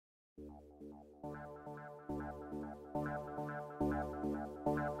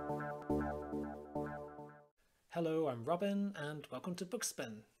Hello, I'm Robin and welcome to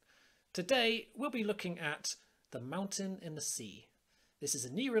Bookspin. Today we'll be looking at The Mountain in the Sea. This is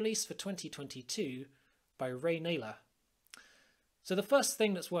a new release for 2022 by Nayler. So the first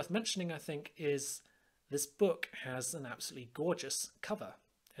thing that's worth mentioning, I think, is this book has an absolutely gorgeous cover.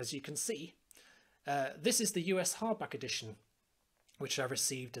 As you can see, this is the US hardback edition, which I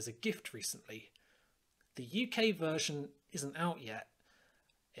received as a gift recently. The UK version isn't out yet.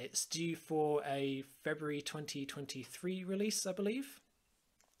 It's due for a February 2023 release, I believe.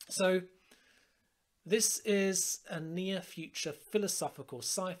 So this is a near-future philosophical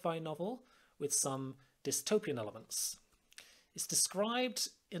sci-fi novel with some dystopian elements. It's described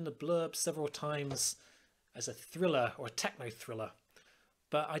in the blurb several times as a thriller or a techno-thriller,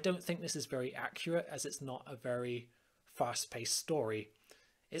 but I don't think this is very accurate as it's not a very fast-paced story.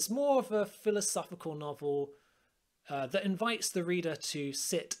 It's more of a philosophical novel that invites the reader to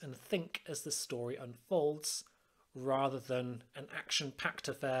sit and think as the story unfolds, rather than an action-packed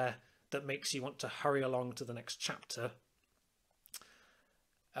affair that makes you want to hurry along to the next chapter.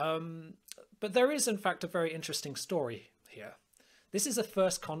 But there is, in fact, a very interesting story here. This is a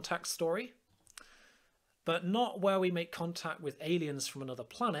first contact story, but not where we make contact with aliens from another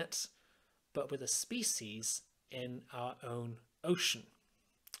planet, but with a species in our own ocean.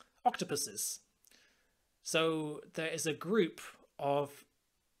 Octopuses. So there is a group of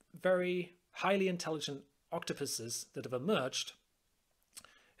very highly intelligent octopuses that have emerged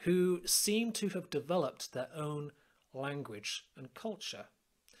who seem to have developed their own language and culture.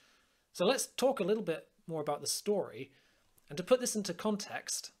 So let's talk a little bit more about the story. And to put this into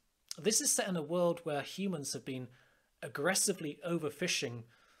context, this is set in a world where humans have been aggressively overfishing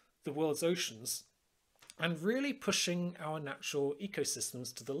the world's oceans and really pushing our natural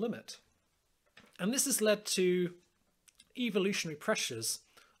ecosystems to the limit. And this has led to evolutionary pressures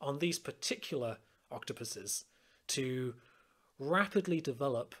on these particular octopuses to rapidly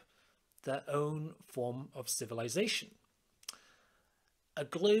develop their own form of civilization. A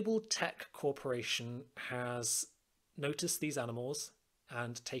global tech corporation has noticed these animals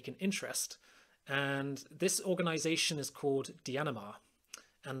and taken interest, and this organization is called Dianima,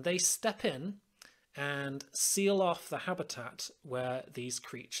 and they step in and seal off the habitat where these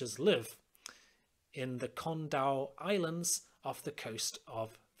creatures live in the Con Dao Islands off the coast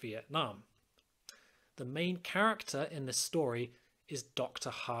of Vietnam. The main character in this story is Dr.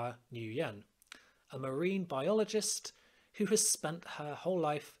 Ha Nguyen, a marine biologist who has spent her whole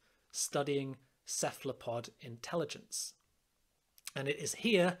life studying cephalopod intelligence. And it is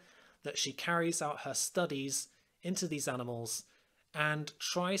here that she carries out her studies into these animals and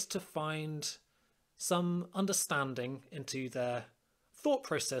tries to find some understanding into their thought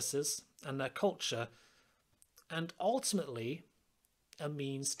processes and their culture, and ultimately a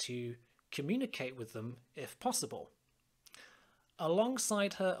means to communicate with them if possible.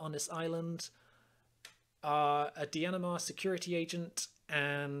 Alongside her on this island are a Dianima security agent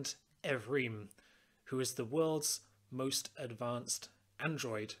and Evrim, who is the world's most advanced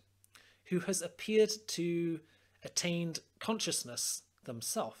android, who has appeared to attain consciousness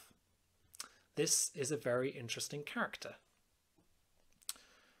themselves. This is a very interesting character.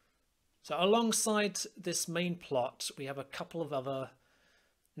 So alongside this main plot, we have a couple of other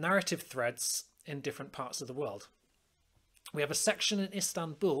narrative threads in different parts of the world. We have a section in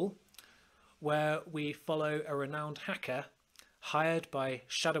Istanbul where we follow a renowned hacker hired by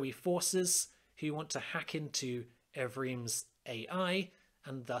shadowy forces who want to hack into Evrim's AI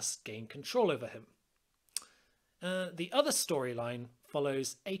and thus gain control over him. The other storyline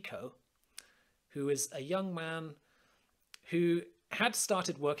follows Aiko, who is a young man who had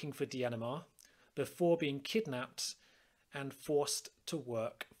started working for Dianima before being kidnapped and forced to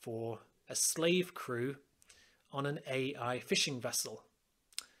work for a slave crew on an AI fishing vessel.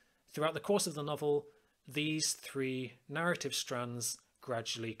 Throughout the course of the novel, these three narrative strands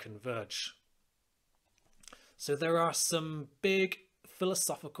gradually converge. So there are some big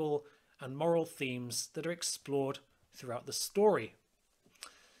philosophical and moral themes that are explored throughout the story.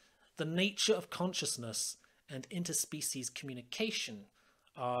 The nature of consciousness and interspecies communication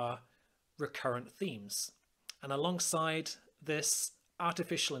are recurrent themes. And alongside this,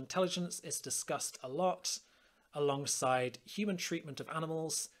 artificial intelligence is discussed a lot, alongside human treatment of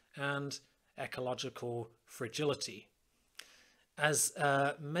animals and ecological fragility. As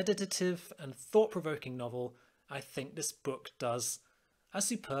a meditative and thought-provoking novel, I think this book does a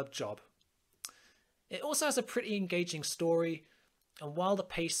superb job. It also has a pretty engaging story, and while the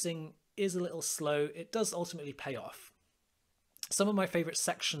pacing is a little slow, it does ultimately pay off. Some of my favourite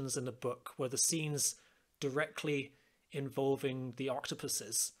sections in the book were the scenes directly involving the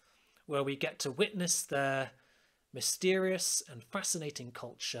octopuses, where we get to witness their mysterious and fascinating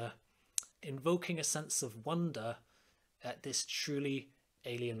culture, invoking a sense of wonder at this truly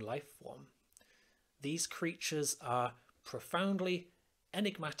alien life form. These creatures are profoundly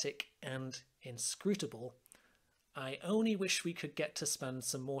enigmatic and inscrutable. I only wish we could get to spend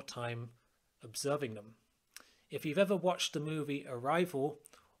some more time observing them. If you've ever watched the movie Arrival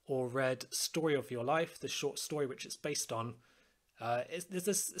or read Story of Your Life, the short story which it's based on, there's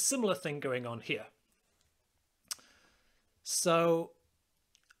a similar thing going on here. So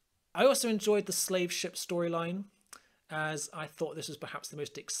I also enjoyed the slave ship storyline, as I thought this was perhaps the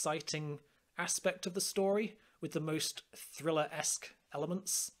most exciting aspect of the story, with the most thriller-esque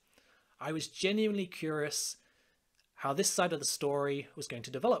elements. I was genuinely curious how this side of the story was going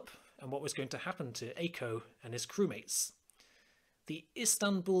to develop and what was going to happen to Eiko and his crewmates. The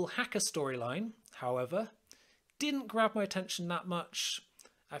Istanbul hacker storyline, however, didn't grab my attention that much.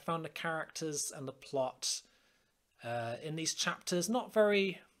 I found the characters and the plot in these chapters not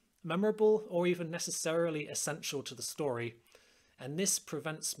very memorable or even necessarily essential to the story, and this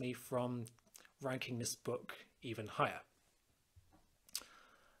prevents me from ranking this book even higher.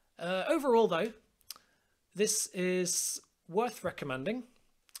 Overall though, this is worth recommending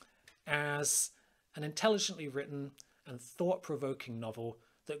as an intelligently written and thought-provoking novel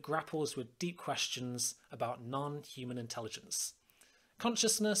that grapples with deep questions about non-human intelligence,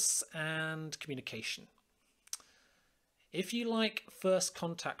 consciousness and communication. If you like first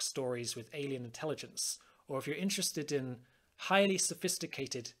contact stories with alien intelligence, or if you're interested in highly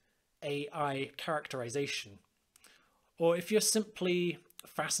sophisticated AI characterization, or if you're simply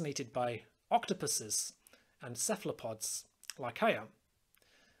fascinated by octopuses and cephalopods like I am,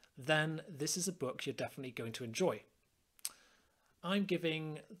 then this is a book you're definitely going to enjoy. I'm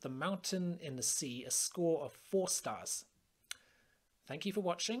giving The Mountain in the Sea a score of 4 stars. Thank you for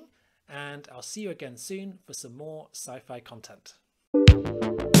watching, and I'll see you again soon for some more sci-fi content.